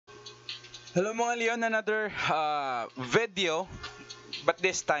Hello mga Leon, another video, but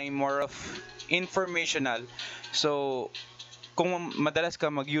this time more of informational. So, kung madalas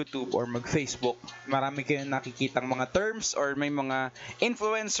ka mag-YouTube or mag-Facebook, marami kayong nakikitang mga terms or may mga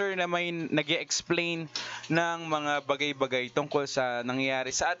influencer na may nag-explain ng mga bagay-bagay tungkol sa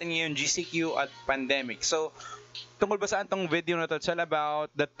nangyayari sa atin ngayon, GCQ at pandemic. So, tungkol ba saan tong video na to? It's all about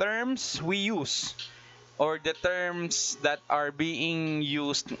the terms we use or the terms that are being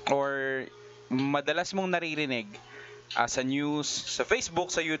used or madalas mong naririnig sa news, sa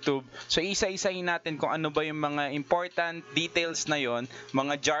Facebook, sa YouTube. So isa-isahin natin kung ano ba yung mga important details na yon,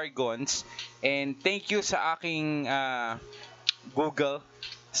 mga jargons. And thank you sa aking Google.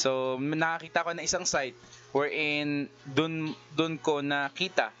 So nakakita ko na isang site wherein dun ko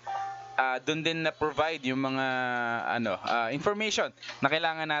nakita dun din na provide yung mga information na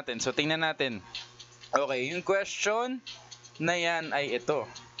kailangan natin. So tingnan natin. Okay, yung question na yan ay ito.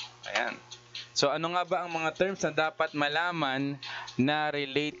 Ayan. So ano nga ba ang mga terms na dapat malaman na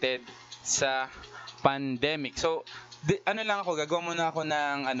related sa pandemic? So gagawa muna ako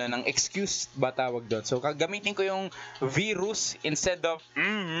ng excuse ba tawag doon. So gagamitin ko yung virus instead of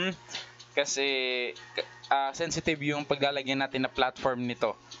kasi sensitive yung paglalagyan natin na platform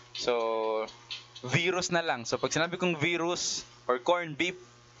nito. So virus na lang. So pag sinabi kong virus or corned beef,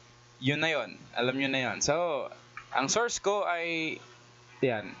 yun na yun. Alam nyo na yun. So ang source ko ay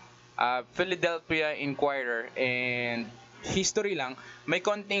yan. Philadelphia Inquirer, and history lang, may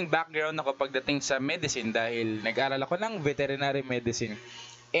konting background ako pagdating sa medicine dahil nag-aral ako ng veterinary medicine.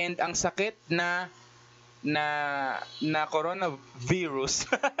 And ang sakit na coronavirus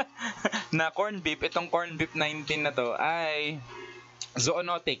na corned beef, itong corned beef 19 na to ay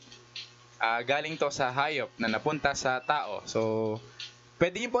zoonotic. Galing to sa hayop na napunta sa tao. So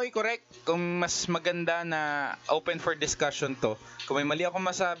pwede niyo po i-correct kung mas maganda na open for discussion to. Kung may mali ako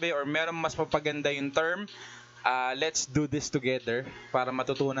masabi or meron mas mapaganda yung term, let's do this together para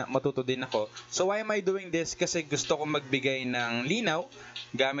matuto din ako. So why am I doing this? Kasi gusto ko magbigay ng linaw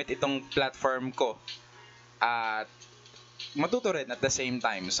gamit itong platform ko. At matuto rin at the same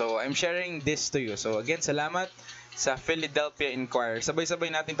time. So I'm sharing this to you. So again, salamat sa Philadelphia Inquirer.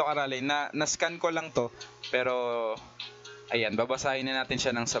 Sabay-sabay natin to aralin. Na-scan ko lang to, pero ayan, babasahin na natin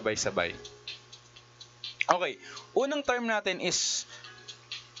siya ng sabay-sabay. Okay, unang term natin is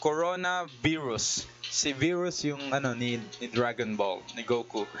coronavirus. Si virus yung ni Dragon Ball, ni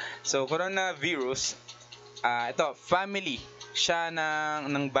Goku. So, coronavirus, ito, family siya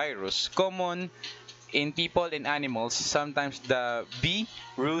ng virus. Common in people and animals. Sometimes the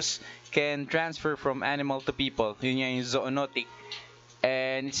virus can transfer from animal to people. Yun yung zoonotic.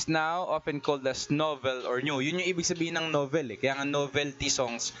 And it's now often called as novel or new. Yun yung ibig sabihin ng novel. Kaya nga novelty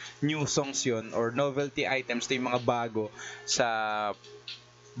songs, new songs yun, or novelty items, ito yung mga bago sa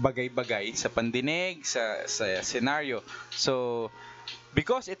bagay-bagay, sa pandinig, sa scenario. So,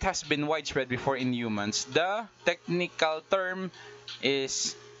 because it has been widespread before in humans, the technical term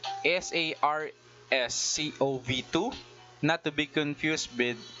is SARS-CoV-2, not to be confused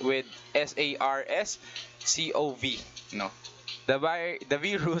with SARS-CoV, no? The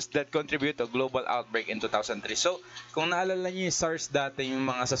virus that contributed to global outbreak in 2003. So, kung naalala niyo yung SARS dati, yung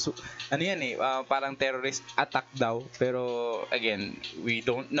mga parang terrorist attack daw. Pero, again, we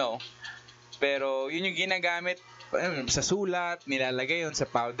don't know. Pero, yun yung ginagamit sa sulat, nilalagay yun sa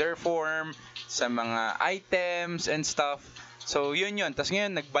powder form, sa mga items and stuff. So, yun. Tapos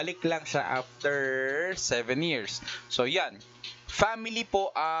ngayon, nagbalik lang siya after 7 years. So, yan. Family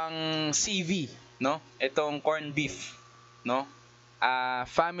po ang CV, no? Itong corned beef, no?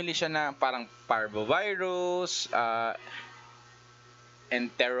 Family siya na parang parvovirus,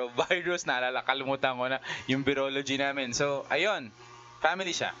 enterovirus, kalimutan ko na yung virology namin. So, ayun,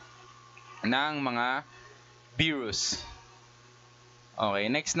 family siya ng mga virus.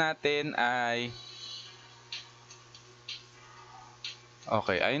 Okay, next natin ay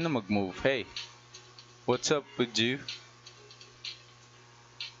okay, ayun na mag-move. Hey, what's up with you?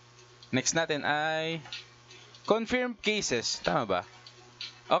 Next natin ay confirmed cases. Tama ba?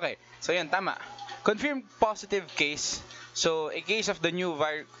 Okay. So, yan. Tama. Confirmed positive case. So, a case of the new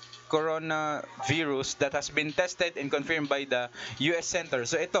coronavirus that has been tested and confirmed by the US Center.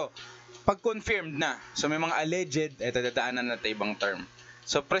 So, ito. Pag confirmed na. So, may mga alleged. Ito, dadaanan natin ibang term.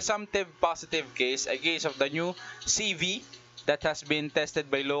 So, presumptive positive case. A case of the new CV that has been tested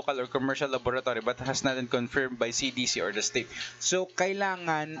by local or commercial laboratory but has not been confirmed by CDC or the state. So,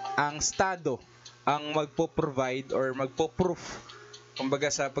 kailangan ang estado ang magpo-provide or magpo-proof. Kumbaga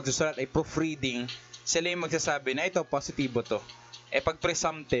sa pagsusulat ay proofreading, sila yung magsasabi na ito, positibo to. Pag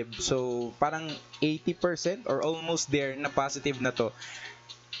presumptive, so parang 80% or almost there na positive na to,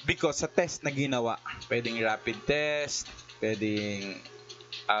 because sa test na ginawa. Pwedeng rapid test, pwedeng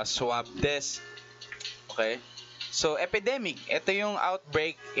swab test. Okay? So, epidemic. Ito yung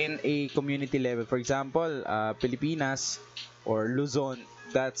outbreak in a community level. For example, Pilipinas or Luzon,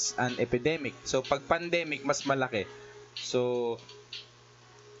 that's an epidemic. So, pag pandemic, mas malaki. So,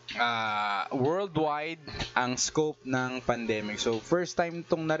 worldwide ang scope ng pandemic. So, first time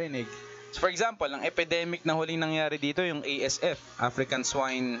itong narinig. So, for example, ang epidemic na huling nangyari dito, yung ASF, African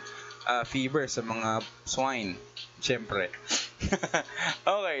Swine Fever sa mga swine. Siyempre.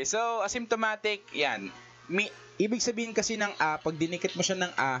 Okay, so, asymptomatic, yan. Ibig sabihin kasi ng pag dinikit mo siya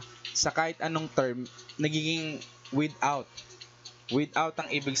ng sa kahit anong term, nagiging without. Without ang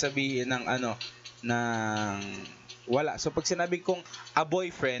ibig sabihin ng ng wala. So, pag sinabi kong a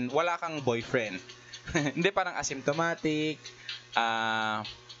boyfriend, wala kang boyfriend. Hindi, parang asymptomatic.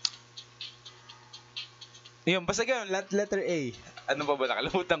 Yun, basta gano'n, letter A. Ano pa ba?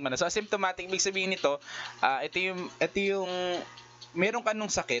 Nakalimutan ko na. So, asymptomatic, ibig sabihin nito, ito yung meron ka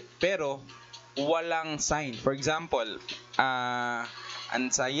nung sakit, pero walang sign. For example,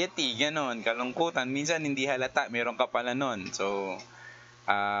 anxiety, gano'n, kalungkutan. Minsan, hindi halata, meron ka pala nun. So,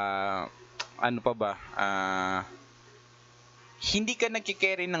 ano pa ba? Hindi ka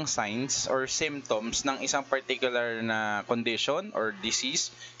nagkikerry ng signs or symptoms ng isang particular na condition or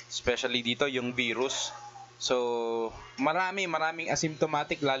disease, especially dito yung virus. So, maraming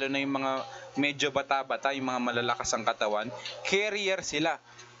asymptomatic, lalo na yung mga medyo bata-bata, yung mga malalakas ang katawan. Carrier sila.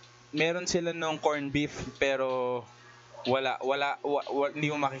 Meron sila nung corned beef, pero wala, hindi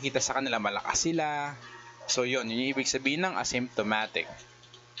mo makikita sa kanila, malakas sila. So, yun yung ibig sabihin ng asymptomatic.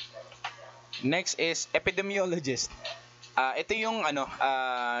 Next is epidemiologist. Ito yung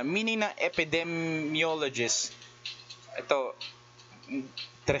meaning ng epidemiologist. Ito,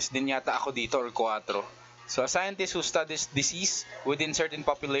 3 din yata ako dito or 4. So, a scientist who studies disease within certain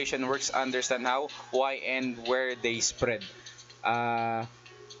population works to understand how, why, and where they spread.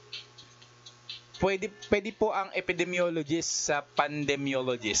 Pwede po ang epidemiologist sa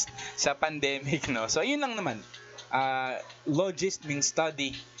pandemiologist, sa pandemic, no? So, yun lang naman. Logist means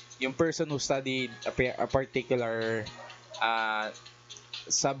study. Yung person who studied a particular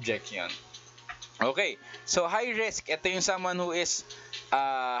subject, yun. Okay. So, high risk. Ito yung someone who is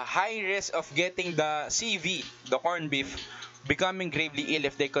high risk of getting the CV, the corned beef, becoming gravely ill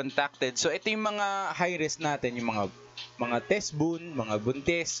if they contacted. So, ito yung mga high risk natin, yung mga testboon, mga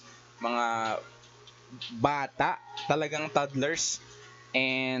buntis, mga bata, talagang toddlers,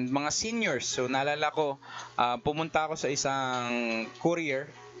 and mga seniors. So, naalala ko, pumunta ako sa isang courier.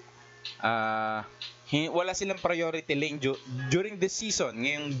 Wala silang priority lane during this season.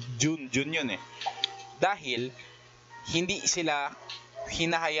 Ngayong June yun eh. Dahil, hindi sila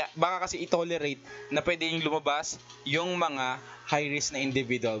hinahaya, baka kasi i-tolerate na pwede yung lumabas yung mga high-risk na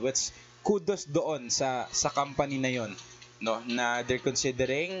individual. Which, kudos doon sa company na yon, no, na they're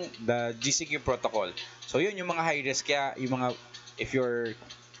considering the GCQ protocol. So yun yung mga high risk. Kaya yung mga, if you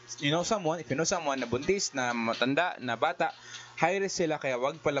know someone na buntis, na matanda, na bata, high risk sila, kaya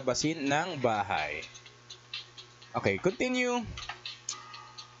wag palabasin ng bahay. Okay, continue.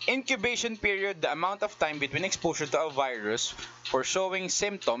 Incubation period, the amount of time between exposure to a virus for showing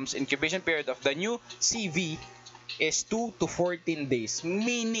symptoms. Incubation period of the new CV is 2 to 14 days.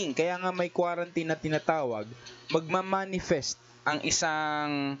 Meaning, kaya nga may quarantine na tinatawag, magmamanifest ang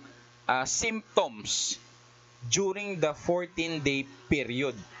isang symptoms during the 14-day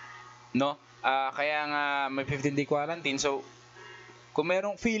period. No? Kaya nga may 15-day quarantine. So, kung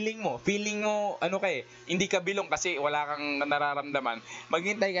merong feeling mo, hindi ka bilong kasi wala kang nararamdaman,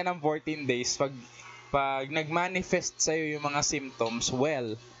 maghintay ka ng 14 days. Pag nag-manifest sa'yo yung mga symptoms,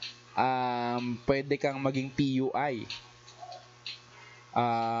 well, pwede kang maging PUI.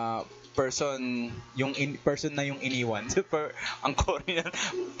 Person na yung iniwan. Ang Korean,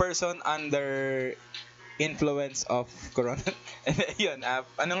 person under influence of corona. Yun,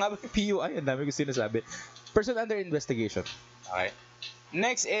 ano nga ba PUI? Ang dami ko sinasabi. Person under investigation. Okay.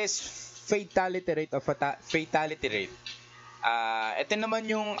 Next is fatality rate. Ito naman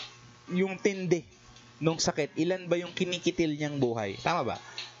yung tindi nung sakit. Ilan ba yung kinikitil niyang buhay? Tama ba?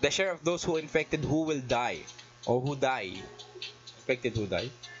 The share of those who infected who will die. Or who die. Infected who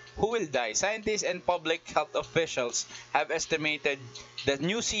die? Who will die. Scientists and public health officials have estimated the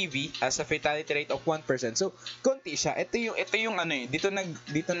new CV has a fatality rate of 1%. So, konti siya. Ito yung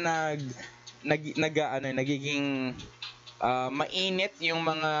nagiging mainit yung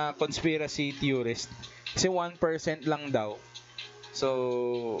mga conspiracy theorist. Kasi 1% lang daw.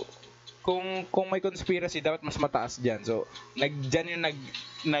 So, kung may conspiracy, dapat mas mataas dyan. So, dyan yung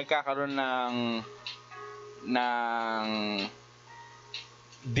nagkakaroon ng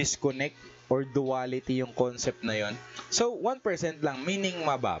disconnect or duality yung concept na yon. So 1% lang, meaning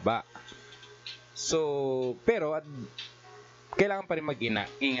mababa. So pero kailangan pa rin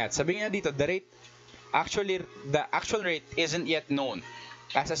mag-ingat. Sabi nga dito, the actual rate isn't yet known.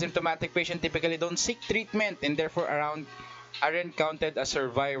 As a symptomatic patient typically don't seek treatment and therefore aren't counted as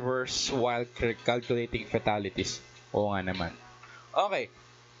survivors while calculating fatalities. Oo nga naman. Okay.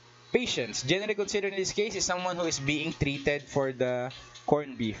 Patients, generally considered in this case, is someone who is being treated for the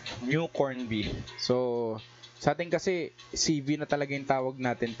new corned beef. So, sa atin kasi, CV na talaga yung tawag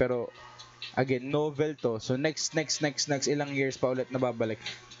natin, pero again, novel to. So, next ilang years pa ulit nababalik.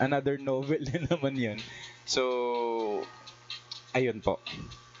 Another novel din naman yun. So, ayun po.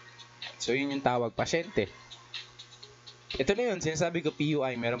 So, yun yung tawag, pasyente. Ito na yun, sinasabi ko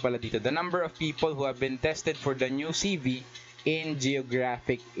PUI, meron pala dito. The number of people who have been tested for the new CV in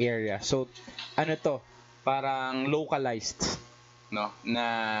geographic area. So, ano to? Parang localized, no?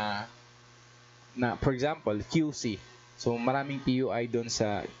 Na for example, QC. So, maraming PUI doon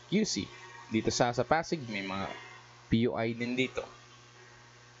sa QC. Dito sa Pasig, may mga PUI din dito.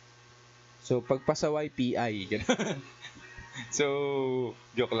 So, pagpasaway, PI. So,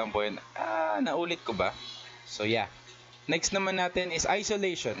 joke lang po yun. Naulit ko ba? So, yeah. Next naman natin is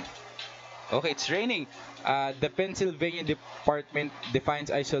isolation. Okay, it's raining. The Pennsylvania Department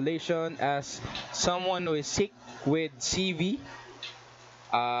defines isolation as someone who is sick with CV,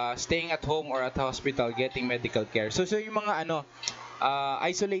 staying at home or at hospital getting medical care. So yung mga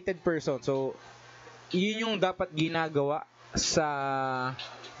isolated person. So, yun yung dapat ginagawa sa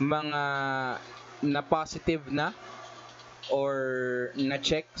mga na positive na or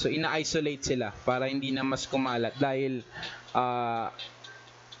na-check. So, ina-isolate sila para hindi na mas kumalat dahil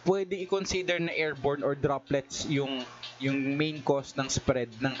pwede i-consider na airborne or droplets yung main cause ng spread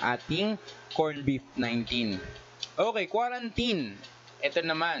ng ating corned beef 19. Okay, quarantine. Ito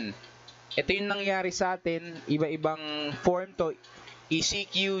naman. Ito yung nangyari sa atin. Iba-ibang form to.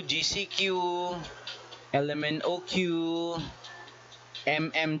 ECQ, GCQ, LMNOQ,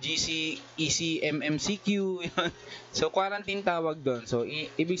 MMGC, ECMMCQ. So, quarantine tawag doon. So,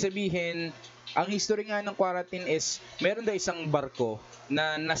 ibig sabihin, ang history nga ng quarantine is, meron daw isang barko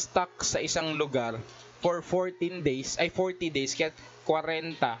na na-stuck sa isang lugar for 40 days, kaya 40.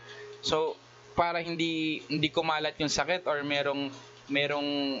 So, para hindi kumalat yung sakit or merong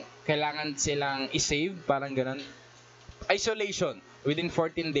kailangan silang i-save, parang ganun. Isolation within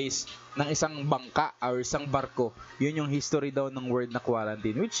 14 days ng isang bangka or isang barko. Yun yung history daw ng word na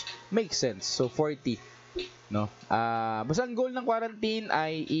quarantine, which makes sense. So 40, no? Basta ang goal ng quarantine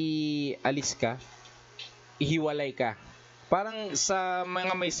ay ialis ka, ihiwalay ka. Parang sa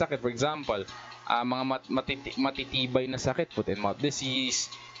mga may sakit, for example, mga matitibay na sakit, foot and mouth disease,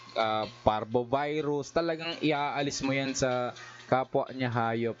 parvovirus, talagang iaalis mo yan sa kapwa niya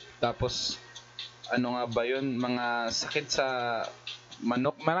hayop. Tapos ano nga ba yun, mga sakit sa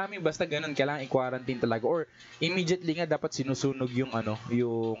manok, marami basta ganun, kailangan i-quarantine talaga or immediately nga dapat sinusunog yung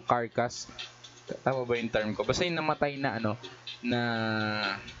yung carcass. Tama ba yung term ko? Basta yung namatay na na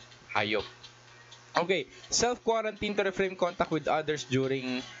hayop. Okay, self-quarantine to refrain contact with others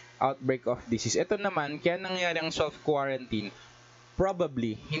during outbreak of disease. Ito naman, kaya nangyari ang self-quarantine,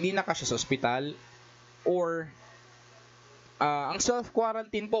 probably hindi na kasi sa ospital or ang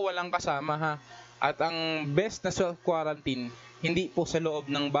self-quarantine po walang kasama ha. At ang best na self-quarantine, hindi po sa loob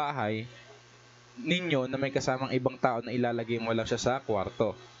ng bahay ninyo na may kasamang ibang tao na ilalagay mo lang siya sa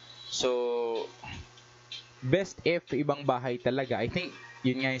kwarto. So, best if ibang bahay talaga. I think,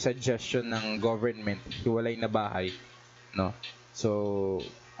 yun nga yung suggestion ng government, hiwalay na bahay. No? So,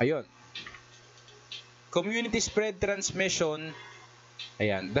 ayun. Community spread transmission.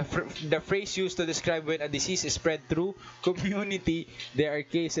 Ayan, the phrase used to describe when a disease is spread through community. There are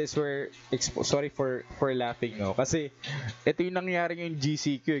cases where sorry for laughing, no, kasi ito yung nangyari yung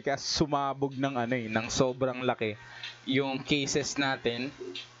GCQ kasi sumabog ng ng sobrang laki yung cases natin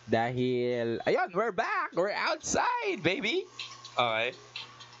dahil ayun, we're back, we're outside, baby. Okay,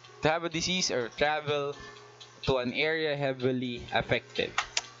 to have a disease or travel to an area heavily affected.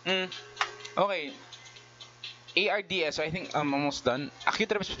 Okay. ARDS, so I think I'm almost done.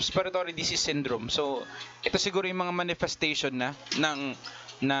 Acute respiratory disease syndrome. So, ito siguro yung mga manifestation na ng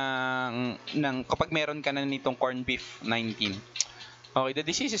kapag meron ka na nitong corned beef 19. Okay, the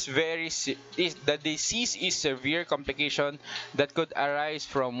disease is severe complication that could arise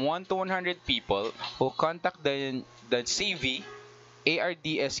from 1 to 100 people who contact the CV.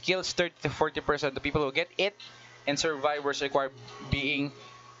 ARDS kills 30 to 40% of people who get it, and survivors require being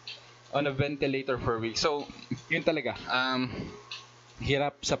on a ventilator for weeks. So, yun talaga.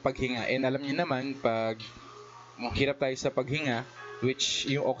 Hirap sa paghinga. And alam niyo naman, pag hirap tayo sa paghinga, which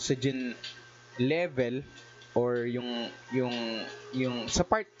yung oxygen level or yung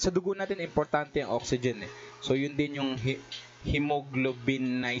sa dugo natin importante ang oxygen eh. So yun din yung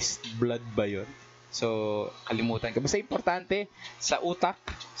hemoglobinized blood ba yun? So kalimutan ko. Basta importante sa utak,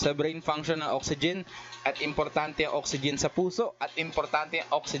 sa brain function ng oxygen, at importante ang oxygen sa puso, at importante ang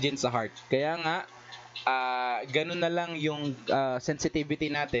oxygen sa heart. Kaya nga ganun na lang yung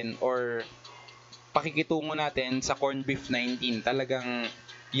sensitivity natin or pakikitungo natin sa corned beef 19. Talagang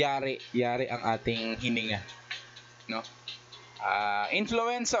yari ang ating hininga, no?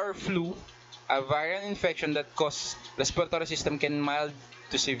 Influenza or flu, a viral infection that cause respiratory system can mild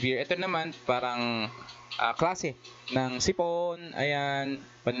to severe. Ito naman parang klase ng sipon, ayan,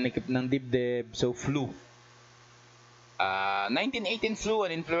 pananikip ng dibdib, so flu. 1918 flu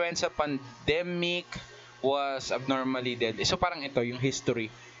and influenza pandemic was abnormally deadly. So parang ito yung history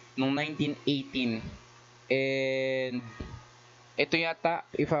nung 1918, and ito yata,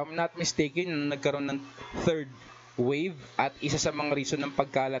 if I'm not mistaken, nagkaroon ng third wave, at isa sa mga reason ng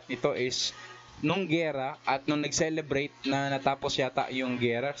pagkalat nito is nung gera at nung nag-celebrate na natapos yata yung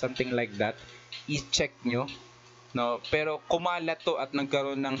gera, something like that. I-check nyo, no? Pero kumalat to at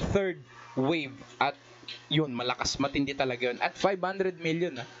nagkaroon ng third wave, at yun, malakas, matindi talaga yun. At 500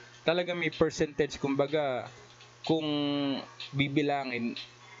 million, talaga may percentage, kumbaga, kung bibilangin,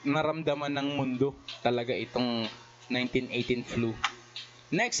 naramdaman ng mundo talaga itong 1918 flu.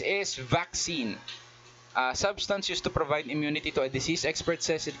 Next is vaccine. Substance used to provide immunity to a disease. Expert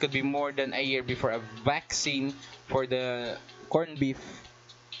says it could be more than a year before a vaccine for the corned beef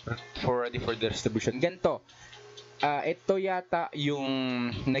ready for the distribution. Ganito, ito yata yung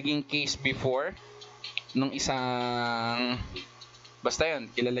naging case before nung isang, basta yun,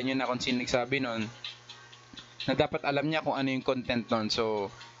 kilala nyo na kung sino nagsabi nun, na dapat alam niya kung ano yung content nun. So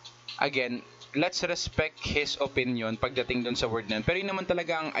again, let's respect his opinion pagdating dun sa word na yun. Pero yun naman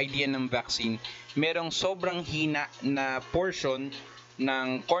talaga ang idea ng vaccine. Merong sobrang hina na portion ng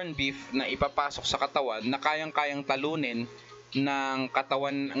corned beef na ipapasok sa katawan na kayang-kayang talunin ng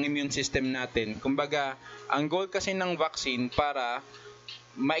katawan, ang immune system natin. Kumbaga, ang goal kasi ng vaccine para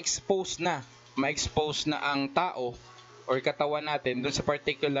ma-expose na ang tao or katawan natin dun sa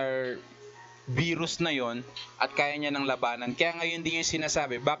particular virus na yon, at kaya niya ng labanan. Kaya ngayon din yung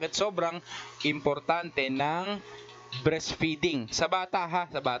sinasabi, bakit sobrang importante ng breastfeeding sa bata,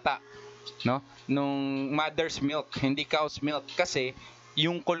 no? Nung mother's milk, hindi cow's milk, kasi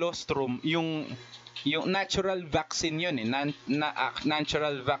yung colostrum, yung natural vaccine yun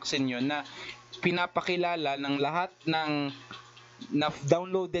natural vaccine yun na pinapakilala ng lahat ng na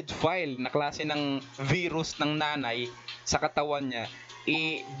downloaded file na klase ng virus ng nanay sa katawan niya,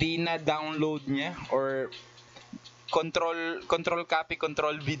 di na download niya or control copy,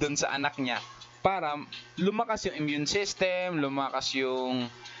 control V dun sa anak niya para lumakas yung immune system, lumakas yung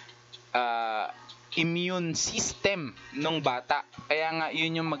immune system ng bata. Kaya nga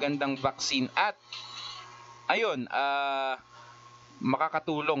yun yung magandang vaccine, at ayun,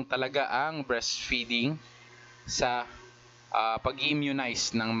 makakatulong talaga ang breastfeeding sa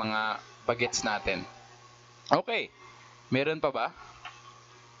pag-immunize ng mga bagets natin. Okay, meron pa ba?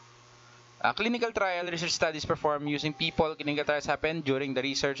 Clinical trial, research studies performed using people. Clinical trials happen during the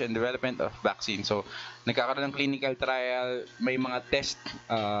research and development of vaccine. So, nagkakaroon ng clinical trial, may mga test,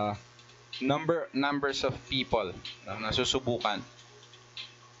 numbers of people na susubukan.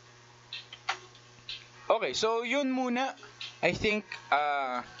 Okay, so yun muna. I think,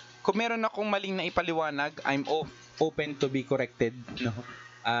 kung meron akong maling na ipaliwanag, I'm open to be corrected. No?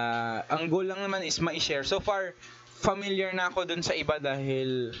 Ang goal lang naman is ma-share. So far, familiar na ako dun sa iba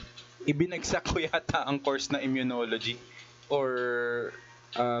dahil ibinagsak ko yata ang course na immunology or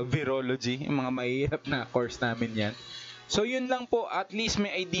virology, yung mga mahirap na course namin yan. So yun lang po, at least may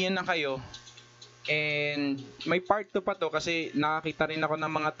idea na kayo, and may part 2 pa to kasi nakakita rin ako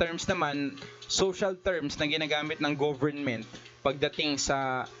ng mga terms naman, social terms na ginagamit ng government pagdating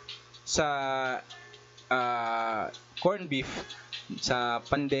sa corned beef sa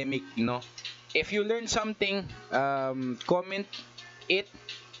pandemic, no? If you learn something, comment it.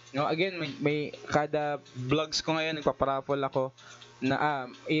 No, again, may kada vlogs ko ngayon nagpaparapol ako na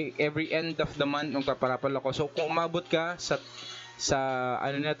every end of the month nagpaparapol ako. So kung umabot ka sa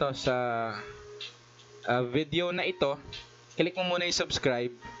ano na to, sa video na ito, click mo muna yung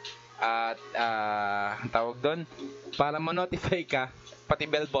subscribe at tawag doon para ma-notify ka, pati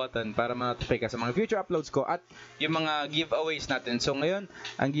bell button para ma-notify ka sa mga future uploads ko at yung mga giveaways natin. So ngayon,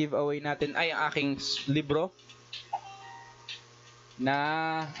 ang giveaway natin ay ang aking libro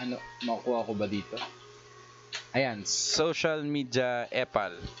na makukuha ko ba dito? Ayan, Social Media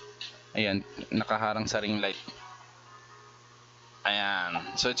Epal. Ayan, nakaharang sa ring light. Ayan.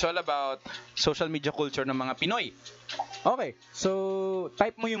 So it's all about social media culture ng mga Pinoy. Okay, so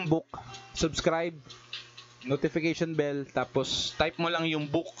type mo yung book, subscribe, notification bell, Tapos type mo lang yung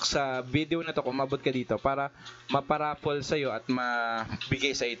book sa video na to kung mabot ka dito para maparapol sa'yo at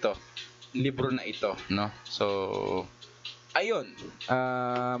mabigay sa ito libro na ito, no? So ayun.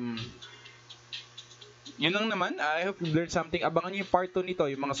 Yun lang naman. I hope you learned something. Abangan nyo yung part 2 nito,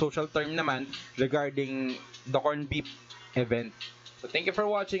 yung mga social term naman regarding the corned beef event. So thank you for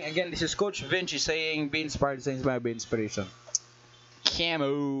watching. Again, this is Coach Vinci saying be inspired, inspired by inspiration. come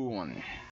on.